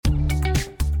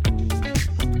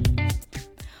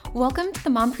Welcome to the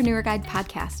Mompreneur Guide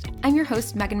podcast. I'm your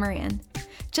host, Megan Moran.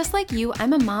 Just like you,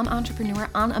 I'm a mom entrepreneur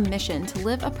on a mission to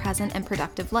live a present and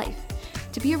productive life,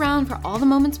 to be around for all the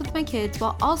moments with my kids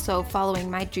while also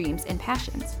following my dreams and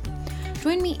passions.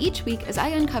 Join me each week as I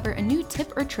uncover a new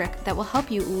tip or trick that will help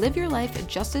you live your life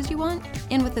just as you want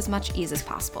and with as much ease as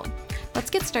possible. Let's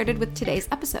get started with today's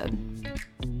episode.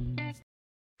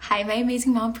 Hi, my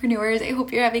amazing mompreneurs. I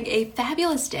hope you're having a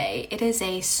fabulous day. It is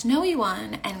a snowy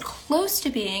one and close to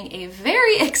being a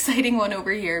very exciting one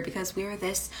over here because we are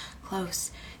this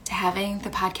close to having the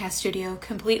podcast studio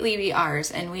completely be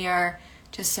ours, and we are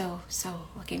just so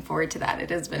looking forward to that. It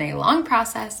has been a long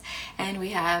process, and we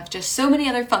have just so many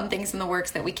other fun things in the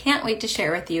works that we can't wait to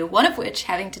share with you, one of which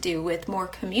having to do with more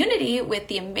community with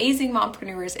the amazing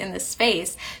mompreneurs in this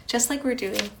space, just like we're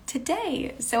doing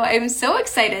today. So I'm so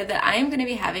excited that I'm going to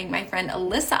be having my friend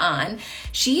Alissa on.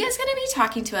 She is going to be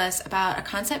talking to us about a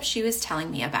concept she was telling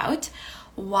me about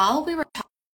while we were talking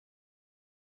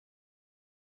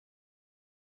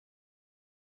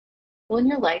in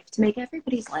your life to make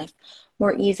everybody's life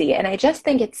more easy. And I just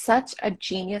think it's such a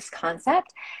genius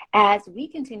concept as we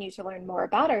continue to learn more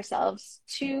about ourselves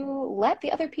to let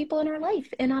the other people in our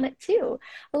life in on it too.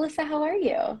 Alissa, how are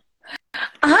you?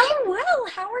 I'm well.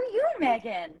 How are you,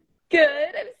 Megan?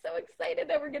 Good. I'm so excited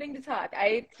that we're getting to talk.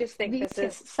 I just think this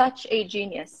is such a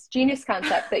genius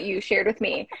concept that you shared with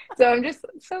me. So I'm just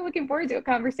so looking forward to a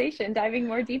conversation, diving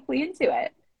more deeply into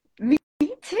it. Me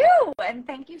too. And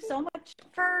thank you so much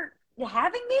for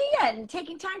having me and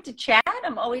taking time to chat.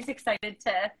 I'm always excited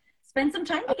to spend some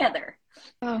time together.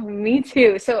 Oh, me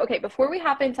too. So, okay, before we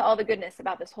hop into all the goodness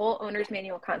about this whole owner's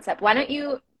manual concept, why don't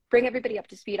you bring everybody up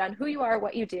to speed on who you are,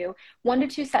 what you do, 1 to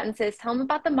 2 sentences, tell them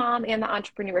about the mom and the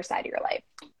entrepreneur side of your life.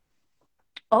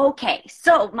 Okay,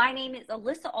 so my name is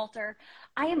Alissa Alter.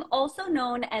 I am also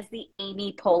known as the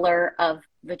Amy Poehler of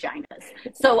vaginas.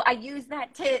 So I use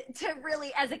that to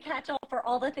really as a catch-all for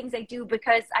all the things I do,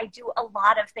 because I do a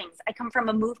lot of things. I come from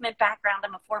a movement background.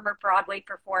 I'm a former Broadway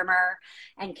performer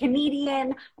and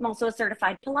comedian. I'm also a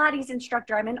certified Pilates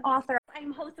instructor. I'm an author.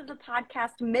 I'm host of the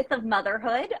podcast Myth of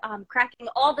Motherhood, cracking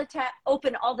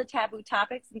open all the taboo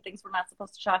topics and things we're not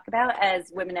supposed to talk about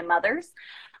as women and mothers.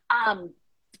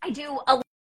 I do a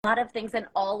lot of things, and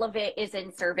all of it is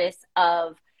in service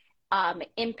of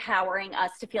empowering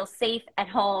us to feel safe at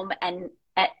home and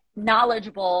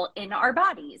knowledgeable in our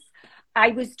bodies. I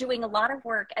was doing a lot of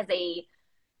work as a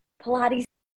Pilates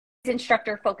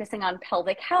instructor focusing on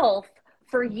pelvic health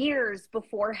for years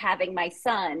before having my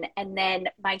son. And then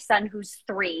my son, who's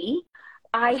 3,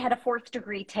 I had a 4th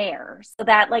degree tear. So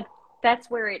that's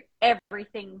where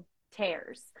everything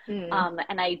tears.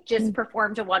 And I just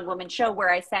performed a one-woman show where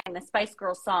I sang the Spice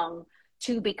Girls song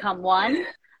 "To Become One,"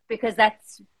 because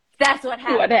that's what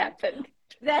happened.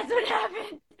 That's what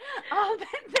happened. And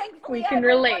thankfully we can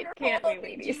relate, can't we,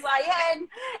 ladies? GYN,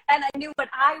 and I knew what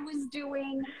I was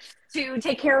doing to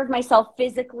take care of myself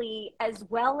physically, as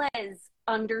well as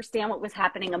understand what was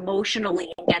happening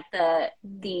emotionally and get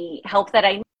the help that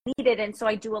I needed. And so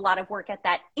I do a lot of work at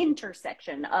that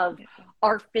intersection of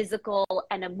our physical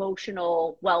and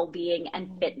emotional well-being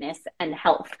and fitness and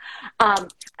health. I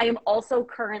am also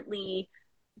currently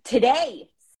today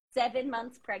 7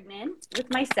 months pregnant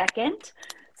with my second.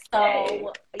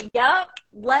 So yeah,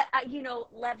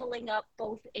 leveling up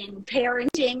both in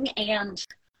parenting and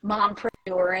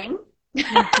mompreneuring.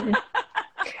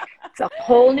 It's a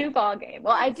whole new ballgame.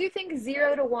 Well, I do think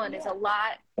 0 to 1 is a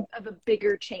lot of a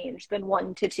bigger change than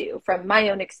 1 to 2 from my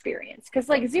own experience.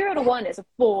 Because 0 to 1 is a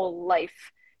full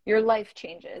life. Your life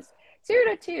changes.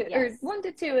 0 to 2 or 1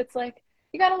 to 2, it's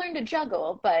you got to learn to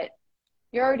juggle, but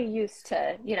you're already used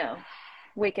to,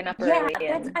 waking up early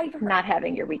and not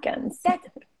having your weekends.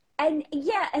 And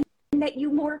that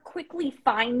you more quickly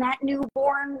find that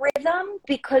newborn rhythm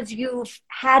because you've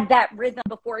had that rhythm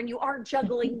before, and you are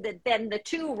juggling the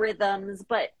 2 rhythms,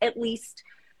 but at least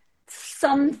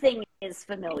something is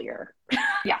familiar.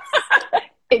 Yes,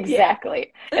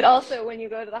 exactly. Yeah. And also when you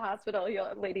go to the hospital,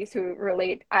 ladies who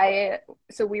relate,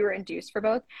 so we were induced for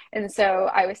both. And so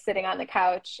I was sitting on the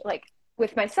couch,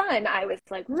 with my son, I was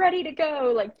ready to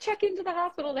go, check into the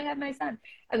hospital to have my son.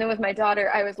 And then with my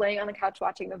daughter, I was laying on the couch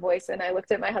watching The Voice, and I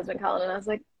looked at my husband, Colin, and I was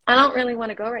like, I don't really want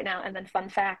to go right now. And then fun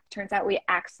fact, turns out we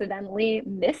accidentally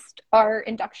missed our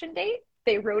induction date.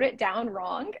 They wrote it down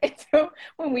wrong. And so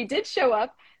when we did show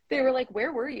up, they were like,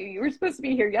 where were you? You were supposed to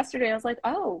be here yesterday. And I was like,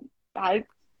 oh, when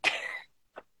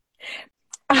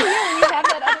you have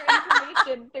that other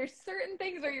information, there's certain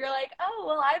things where you're like, oh,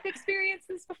 well, I've experienced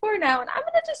this before now, and I'm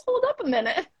going to just hold up a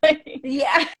minute.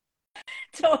 Yeah.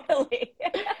 Totally.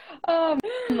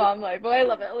 Mom life. Well, I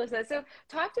love it, Alissa. So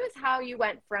talk to us how you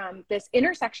went from this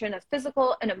intersection of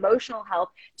physical and emotional health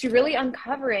to really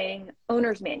uncovering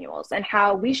owner's manuals and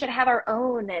how we should have our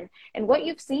own, and what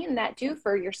you've seen that do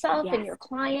for yourself and your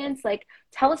clients. Like,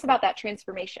 tell us about that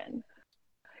transformation.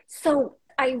 So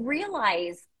I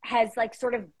realize has like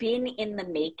sort of been in the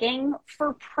making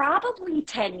for probably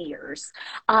 10 years.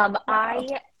 Wow. I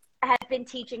have been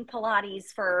teaching Pilates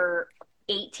for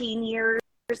 18 years.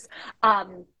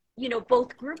 You know,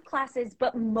 both group classes,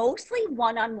 but mostly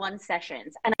one-on-one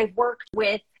sessions. And I've worked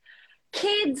with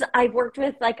kids. I've worked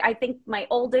with, like, I think my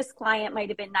oldest client might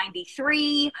have been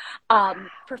 93,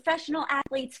 professional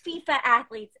athletes, FIFA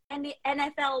athletes, and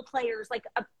NFL players, like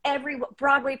every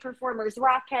Broadway performers,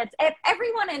 rockheads,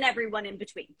 everyone in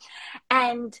between.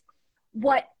 And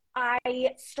what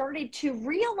I started to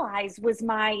realize was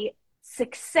my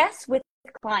success with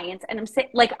clients, and I'm saying,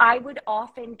 like, I would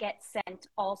often get sent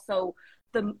also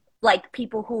the like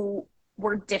people who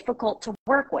were difficult to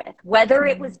work with, whether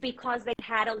it was because they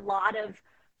had a lot of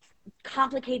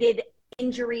complicated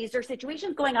injuries or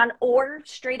situations going on, or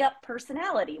straight up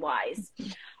personality wise.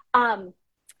 And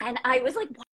I was like,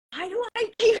 why do I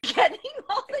keep getting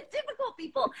all the difficult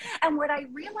people? And what I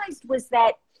realized was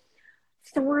that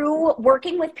through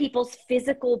working with people's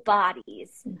physical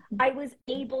bodies, I was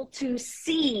able to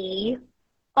see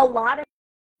a lot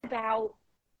about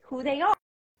who they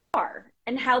are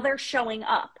and how they're showing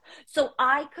up. So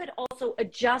I could also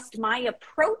adjust my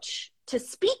approach to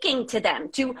speaking to them,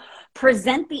 to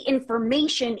present the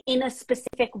information in a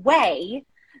specific way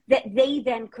that they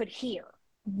then could hear,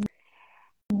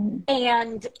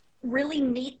 and really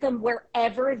meet them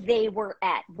wherever they were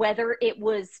at, whether it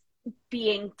was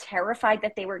being terrified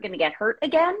that they were going to get hurt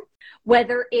again,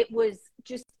 whether it was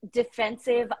just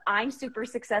defensive, I'm super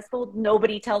successful,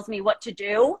 nobody tells me what to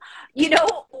do, you know,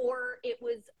 or it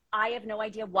was, I have no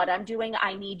idea what I'm doing,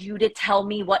 I need you to tell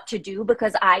me what to do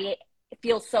because I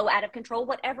feel so out of control.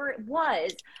 Whatever it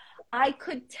was, I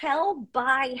could tell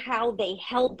by how they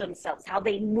held themselves, how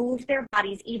they moved their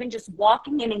bodies, even just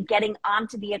walking in and getting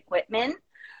onto the equipment,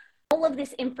 all of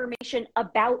this information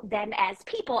about them as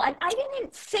people. And I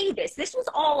didn't say this. This was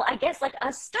all, I guess, like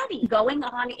a study going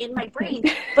on in my brain,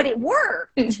 but it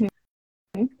worked,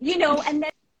 you know, and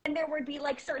then there would be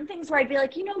like certain things where I'd be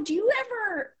like, you know, have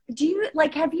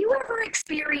you ever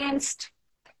experienced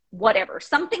whatever,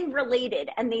 something related?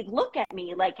 And they'd look at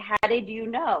me like, how did you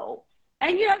know?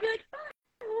 And, you know, I'd be like,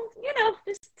 oh, you know,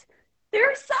 just,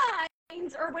 there are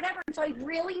signs or whatever. And so I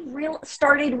really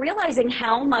started realizing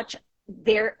how much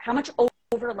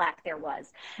overlap there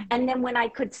was. And then when I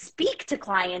could speak to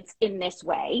clients in this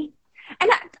way, and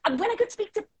when I could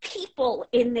speak to people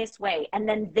in this way, and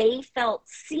then they felt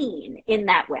seen in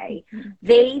that way,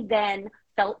 they then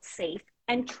felt safe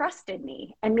and trusted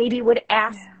me and maybe would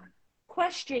ask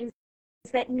questions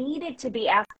that needed to be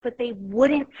asked, but they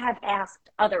wouldn't have asked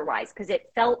otherwise because it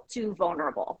felt too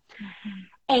vulnerable.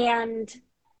 And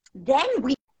then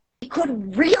we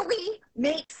could really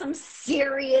make some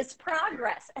serious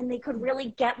progress, and they could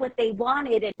really get what they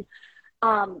wanted. And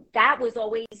that was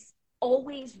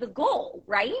always the goal,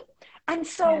 right? And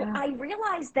so I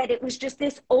realized that it was just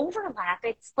this overlap.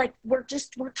 It's like we're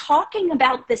talking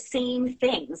about the same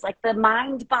things. Like the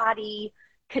mind-body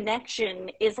connection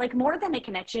is like more than a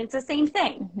connection. It's the same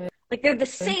thing. Like they're the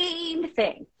same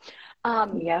thing.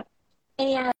 And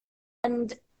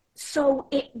so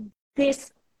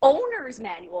this owner's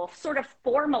manual, sort of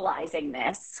formalizing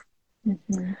this,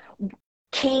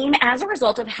 came as a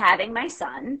result of having my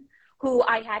son, who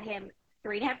I had him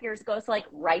 3.5 years ago, so like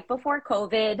right before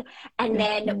COVID. And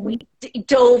then we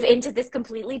dove into this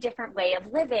completely different way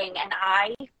of living. And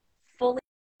I fully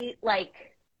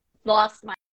like lost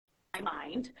my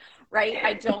mind, right?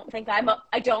 I don't think I'm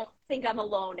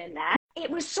alone in that. It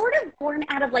was sort of born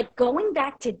out of like going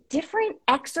back to different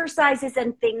exercises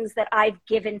and things that I've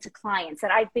given to clients,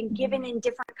 that I've been given in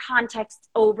different contexts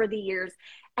over the years.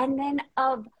 And then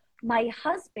of my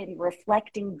husband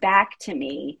reflecting back to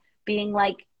me, being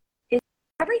like, is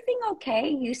everything okay?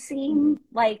 You seem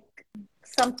like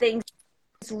something's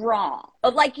wrong.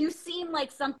 Or like you seem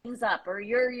like something's up, or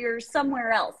you're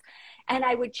somewhere else. And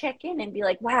I would check in and be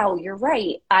like, wow, you're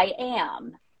right. I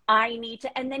am. I need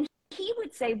to. And then he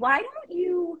would say, why don't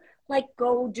you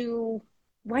go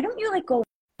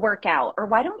work out? Or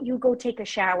why don't you go take a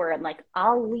shower and like,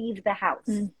 I'll leave the house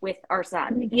with our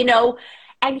son, you know?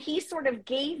 And he sort of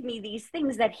gave me these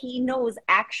things that he knows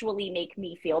actually make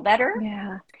me feel better.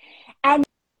 And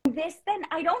this, then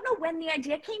I don't know when the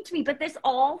idea came to me, but this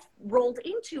all rolled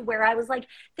into where I was like,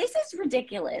 this is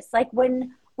ridiculous. Like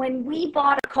when we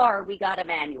bought a car, we got a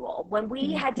manual. When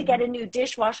we had to get a new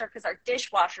dishwasher because our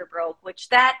dishwasher broke, which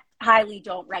that highly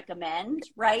don't recommend,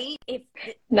 right? If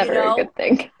Never a good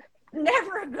thing.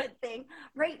 Never a good thing,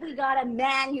 right? We got a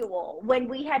manual. When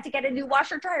we had to get a new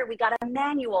washer dryer, we got a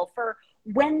manual for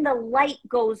when the light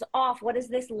goes off. What does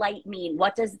this light mean?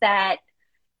 What does that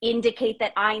indicate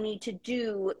that I need to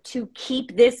do to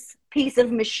keep this piece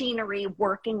of machinery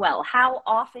working well? How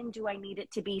often do I need it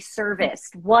to be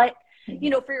serviced? What,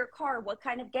 for your car, what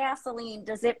kind of gasoline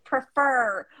does it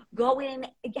prefer? Go in,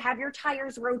 have your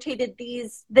tires rotated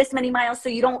this many miles so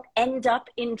you don't end up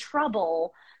in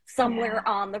trouble somewhere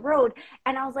on the road.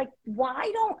 And I was like, why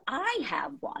don't I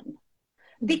have one?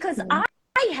 Because I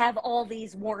have all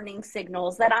these warning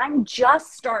signals that I'm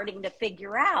just starting to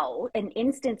figure out. An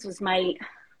instance was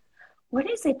what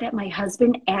is it that my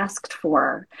husband asked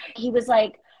for? He was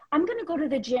like, I'm going to go to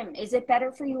the gym. Is it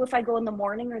better for you if I go in the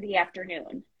morning or the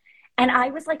afternoon? And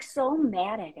I was like so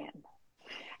mad at him.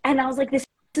 And I was like, this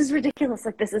is ridiculous.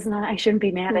 Like, this is not, I shouldn't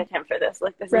be mad at him for this.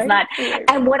 Like, this is not.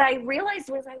 And what I realized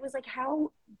was, I was like,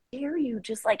 how dare you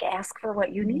just like ask for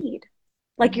what you need?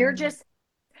 Like, you're just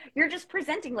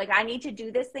presenting, like, I need to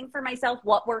do this thing for myself.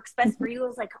 What works best for you? I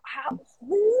was like,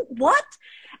 what?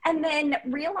 And then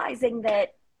realizing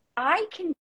that I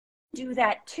can do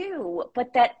that too,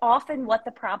 but that often what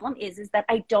the problem is that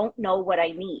I don't know what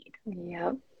I need.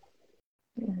 Yep.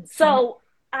 So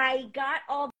I got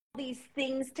all these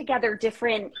things together,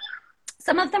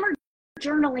 some of them are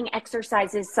journaling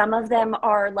exercises. Some of them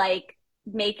are like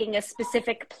making a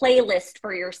specific playlist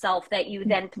for yourself that you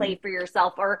then play for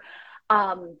yourself, or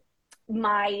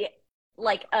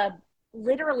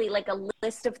literally like a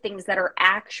list of things that are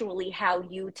actually how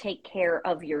you take care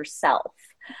of yourself.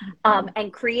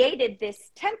 And created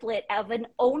this template of an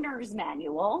owner's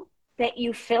manual that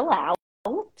you fill out.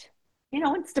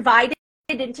 It's divided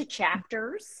into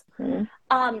chapters.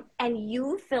 And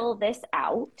you fill this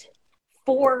out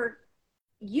for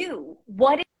you.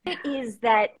 What it is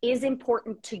that is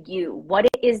important to you, what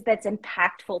it is that's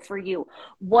impactful for you,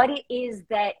 what it is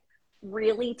that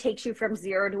really takes you from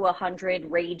 0 to 100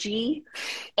 ragey,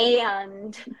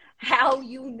 and how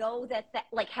you know that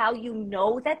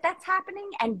that's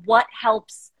happening, and what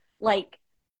helps like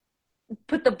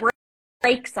put the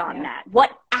brakes on that,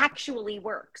 what actually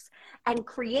works, and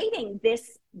creating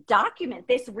this document,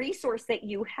 this resource that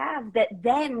you have, that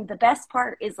then the best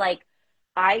part is like,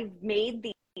 I've made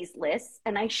these lists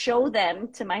and I show them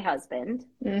to my husband.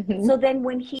 So then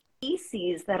when he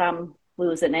sees that I'm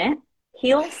losing it,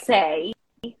 he'll say,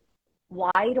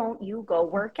 why don't you go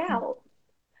work out?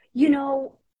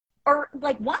 Or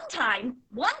like one time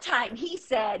he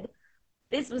said,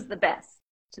 this was the best.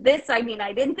 I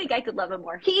didn't think I could love him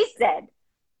more. He said,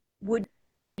 would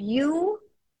you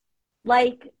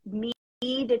like me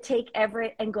to take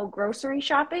Everett and go grocery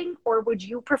shopping, or would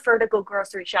you prefer to go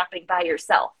grocery shopping by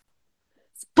yourself?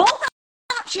 Both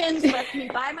options left me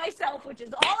by myself, which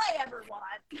is all I ever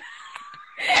want.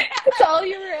 That's all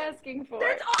you were asking for.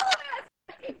 That's all I'm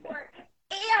asking for.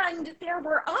 And there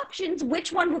were options,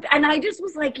 which one would, and I just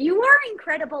was like, you are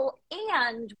incredible.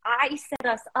 And I set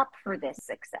us up for this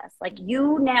success. Like,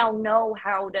 you now know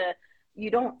how to,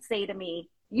 you don't say to me,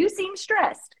 you seem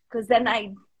stressed, because then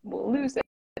I will lose it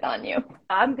on you.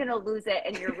 I'm going to lose it.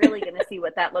 And you're really going to see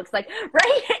what that looks like.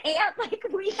 Right. And like,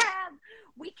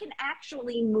 we can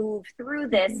actually move through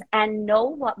this and know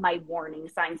what my warning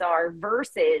signs are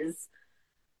versus,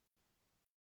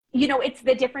 it's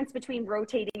the difference between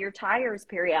rotating your tires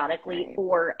periodically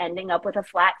or ending up with a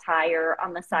flat tire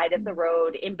on the side of the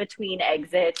road in between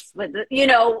exits with,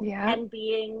 and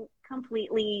being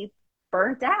completely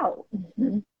burnt out.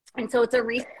 And so it's a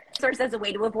resource as a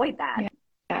way to avoid that.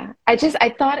 Yeah. I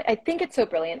think it's so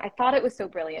brilliant. I thought it was so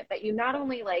brilliant that you not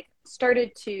only like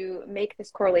started to make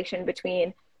this correlation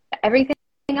between everything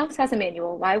else has a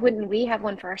manual. Why wouldn't we have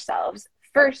one for ourselves?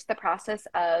 First, the process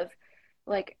of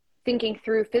like thinking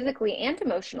through physically and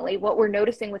emotionally what we're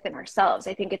noticing within ourselves.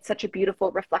 I think it's such a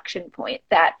beautiful reflection point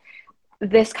that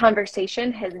this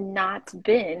conversation has not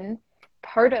been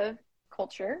part of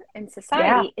culture and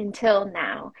society until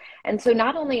now. And so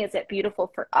not only is it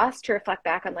beautiful for us to reflect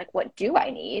back on like, what do I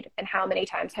need? And how many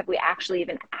times have we actually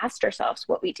even asked ourselves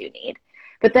what we do need?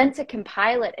 But then to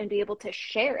compile it and be able to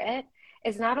share it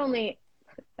is not only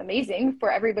amazing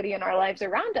for everybody in our lives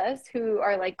around us who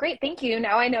are like, great, thank you.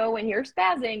 Now I know when you're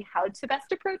spazzing how to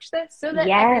best approach this so that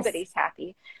everybody's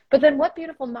happy. But then what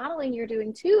beautiful modeling you're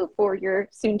doing too for your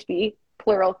soon to be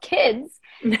plural kids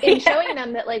in showing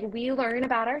them that like we learn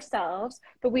about ourselves,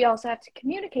 but we also have to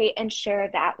communicate and share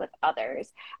that with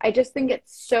others. I just think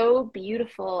it's so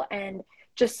beautiful. And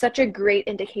just such a great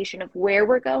indication of where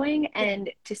we're going. And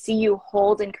to see you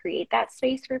hold and create that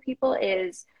space for people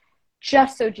is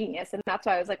just so genius. And that's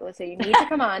why I was like, Alyssa, you need to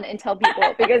come on and tell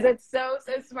people, because it's so,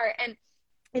 so smart. And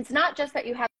it's not just that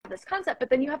you have this concept,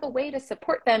 but then you have a way to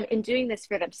support them in doing this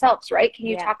for themselves, right? Can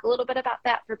you talk a little bit about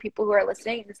that for people who are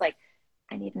listening? It's like,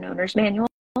 I need an owner's manual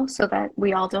so that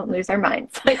we all don't lose our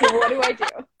minds. Like, what do I do?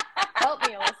 Help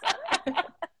me, Alyssa.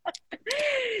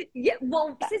 Yeah,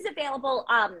 well, this is available.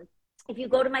 If you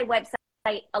go to my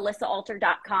website,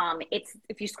 alissaalter.com,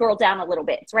 if you scroll down a little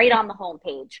bit, it's right on the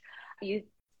homepage. You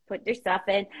put your stuff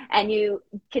in and you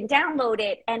can download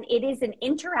it, and it is an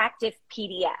interactive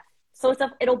PDF. So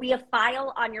it'll be a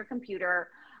file on your computer.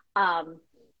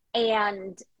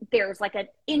 And there's like an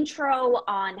intro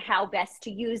on how best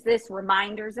to use this,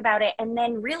 reminders about it. And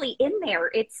then really in there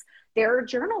are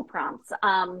journal prompts.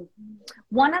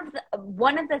 One of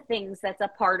the things that's a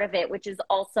part of it, which is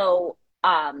also,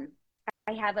 I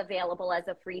have available as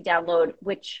a free download,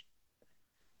 which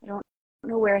I don't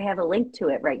know where I have a link to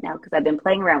it right now, because I've been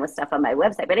playing around with stuff on my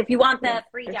website. But if you want the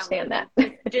free download,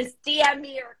 just DM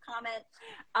me or comment,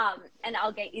 and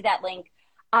I'll get you that link,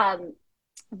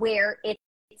 where it's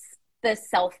the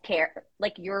self-care,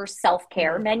 like your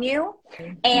self-care menu.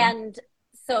 Mm-hmm. And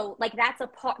so like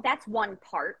that's one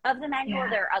part of the manual.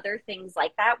 There are other things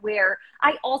like that where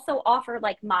I also offer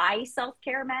like my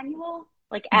self-care manual,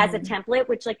 like as a template,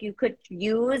 which like you could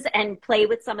use and play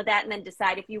with some of that and then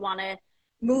decide if you want to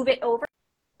move it over.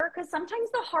 Because sometimes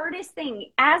the hardest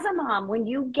thing as a mom, when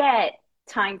you get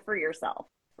time for yourself,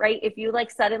 right? If you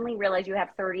like suddenly realize you have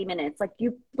 30 minutes, like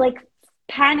you like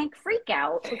panic, freak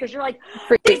out, because you're like,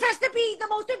 this has to be the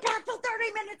most impactful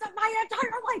 30 minutes of my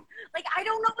entire life. Like, I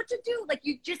don't know what to do. Like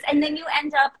and then you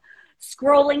end up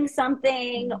scrolling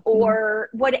something or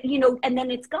what, and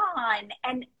then it's gone.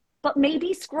 But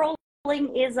maybe scrolling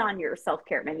is on your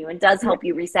self-care menu and does help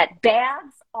you reset.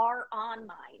 Baths are on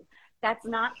mine. That's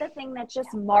not the thing that's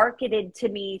just marketed to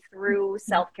me through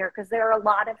self-care, because there are a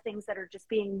lot of things that are just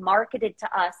being marketed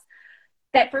to us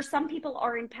that for some people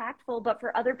are impactful, but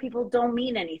for other people don't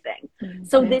mean anything. Mm-hmm.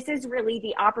 So this is really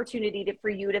the opportunity for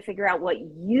you to figure out what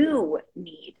you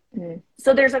need. Mm-hmm.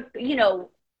 So there's a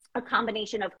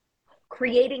combination of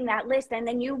creating that list, and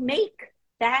then you make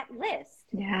that list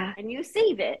and you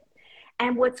save it.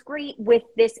 And what's great with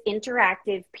this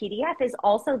interactive PDF is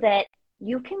also that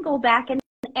you can go back and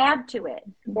add to it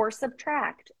or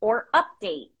subtract or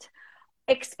update,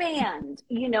 expand,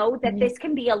 that this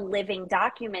can be a living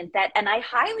document and I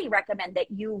highly recommend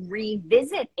that you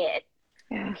revisit it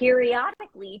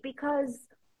periodically, because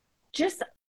just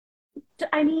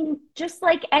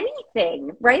like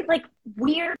anything, right? Like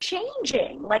we're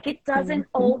changing, like it doesn't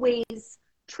always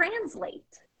translate.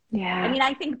 Yeah. I mean,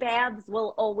 I think baths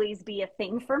will always be a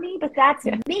thing for me, but that's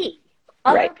me.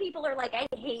 Other people are like,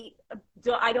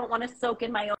 I don't want to soak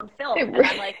in my own filth. And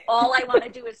I'm like, all I want to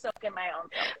do is soak in my own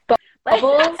filth.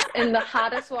 Bubbles in the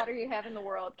hottest water you have in the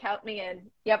world. Count me in.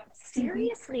 Yep.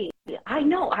 Seriously. I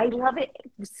know. I love it.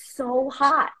 It was so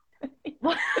hot.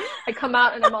 I come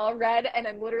out and I'm all red and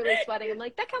I'm literally sweating. I'm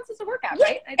like, that counts as a workout,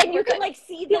 right? And you can like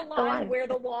see the line where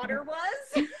the water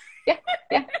was. Yeah.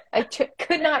 I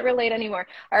could not relate anymore.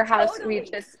 Our house, we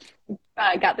just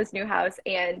got this new house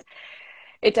and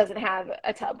it doesn't have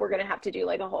a tub. We're going to have to do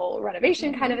like a whole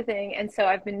renovation kind of a thing. And so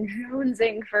I've been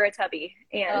jonesing for a tubby.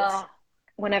 And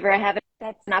whenever I have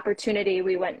an opportunity,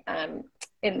 we went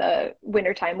in the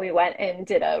wintertime, we went and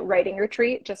did a writing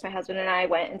retreat. Just my husband and I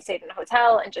went and stayed in a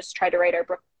hotel and just tried to write our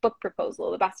book proposal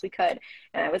the best we could.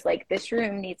 And I was like, this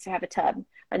room needs to have a tub,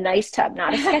 a nice tub,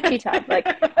 not a sketchy tub. Like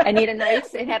I need it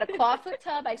had a clawfoot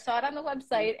tub. I saw it on the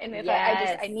website, and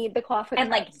I need the clawfoot and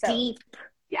tub.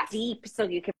 Like deep, so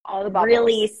you can all the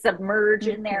really submerge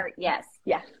in there. Yes.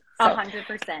 Yeah.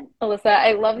 100%. Alyssa,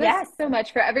 I love this so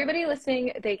much. For everybody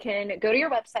listening, they can go to your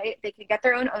website, they can get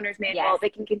their own owner's manual, they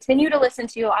can continue to listen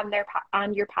to you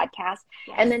on your podcast,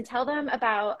 and then tell them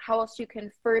about how else you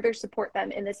can further support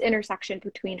them in this intersection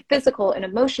between physical and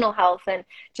emotional health, and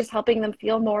just helping them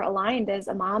feel more aligned as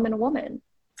a mom and a woman.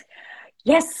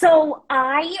 Yes. So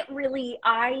I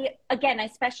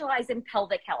specialize in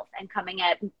pelvic health and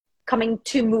coming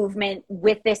to movement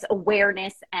with this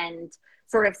awareness and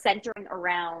sort of centering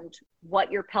around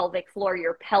what your pelvic floor,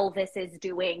 your pelvis is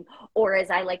doing, or as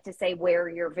I like to say, where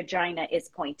your vagina is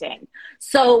pointing.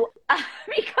 So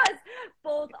because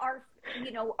both our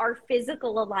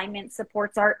physical alignment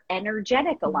supports our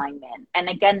energetic alignment. And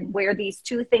again, where these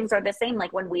two things are the same,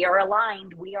 like when we are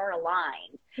aligned, we are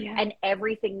aligned. Yeah. And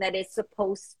everything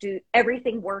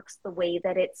works the way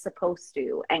that it's supposed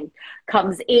to, and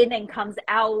comes in and comes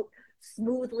out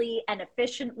smoothly and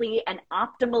efficiently and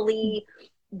optimally,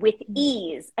 with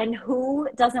ease. And who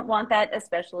doesn't want that,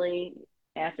 especially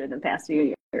after the past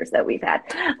few years that we've had?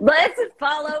 Let's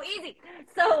follow easy.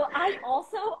 So I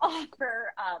also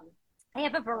offer, I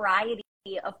have a variety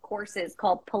of courses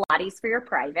called Pilates for Your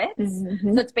Privates.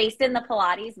 So it's based in the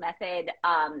Pilates method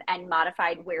and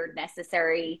modified where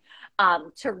necessary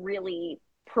to really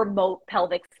promote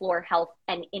pelvic floor health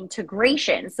and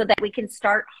integration so that we can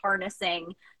start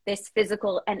harnessing this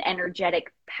physical and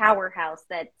energetic powerhouse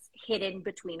that's hidden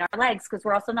between our legs, because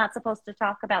we're also not supposed to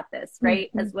talk about this,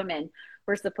 right? As women,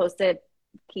 we're supposed to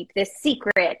keep this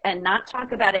secret and not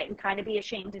talk about it and kind of be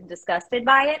ashamed and disgusted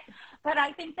by it. But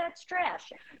I think that's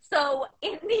trash. So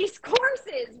in these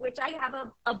courses, which I have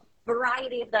a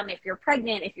variety of them, if you're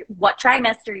pregnant, if you're what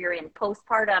trimester you're in,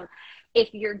 postpartum,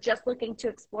 if you're just looking to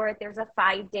explore it, there's a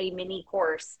 5-day mini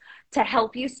course to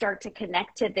help you start to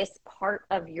connect to this part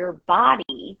of your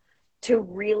body to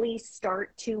really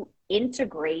start to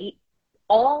integrate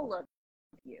all of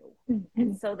you.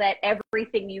 And so that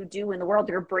everything you do in the world,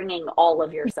 you're bringing all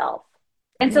of yourself.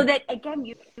 And so that, again,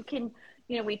 you can,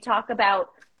 we talk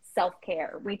about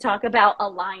self-care, we talk about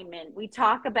alignment, we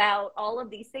talk about all of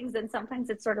these things. And sometimes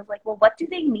it's sort of like, well, what do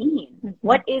they mean?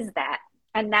 What is that?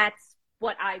 And that's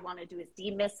what I want to do, is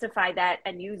demystify that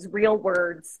and use real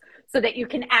words so that you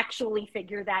can actually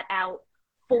figure that out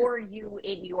for you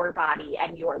in your body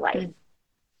and your life.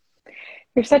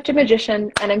 You're such a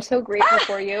magician, and I'm so grateful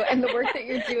for you and the work that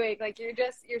you're doing. Like, you're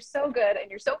so good, and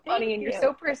you're so funny, and you're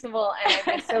so personable, and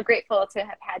I'm just so grateful to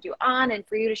have had you on and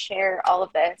for you to share all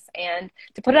of this and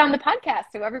to put it on the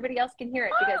podcast so everybody else can hear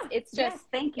it, because it's just,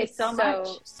 thank you so much.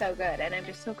 So good, and I'm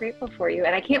just so grateful for you,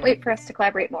 and I can't wait for us to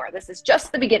collaborate more. This is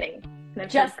just the beginning. And I'm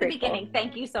just so the beginning.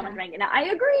 Thank you so much, Megan. Now, I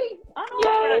agree.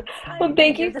 Yay. Well,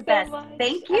 thank you so best. much.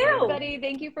 Thank you. Everybody,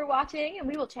 thank you for watching, and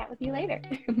we will chat with you later.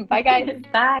 Bye, guys.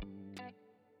 Bye.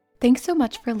 Thanks so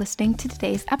much for listening to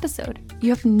today's episode. You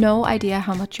have no idea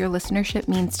how much your listenership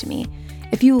means to me.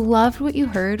 If you loved what you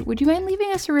heard, would you mind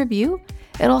leaving us a review?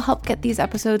 It'll help get these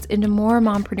episodes into more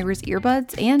mompreneurs'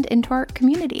 earbuds and into our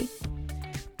community.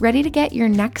 Ready to get your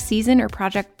next season or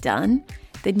project done?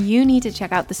 Then you need to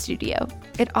check out the studio.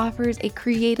 It offers a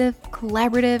creative,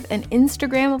 collaborative, and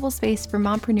Instagrammable space for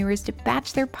mompreneurs to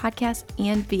batch their podcasts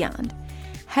and beyond.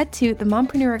 Head to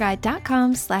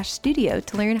themompreneurguide.com/studio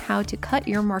to learn how to cut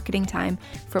your marketing time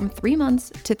from 3 months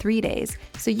to 3 days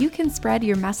so you can spread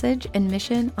your message and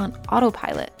mission on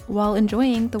autopilot while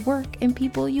enjoying the work and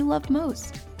people you love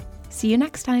most. See you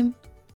next time.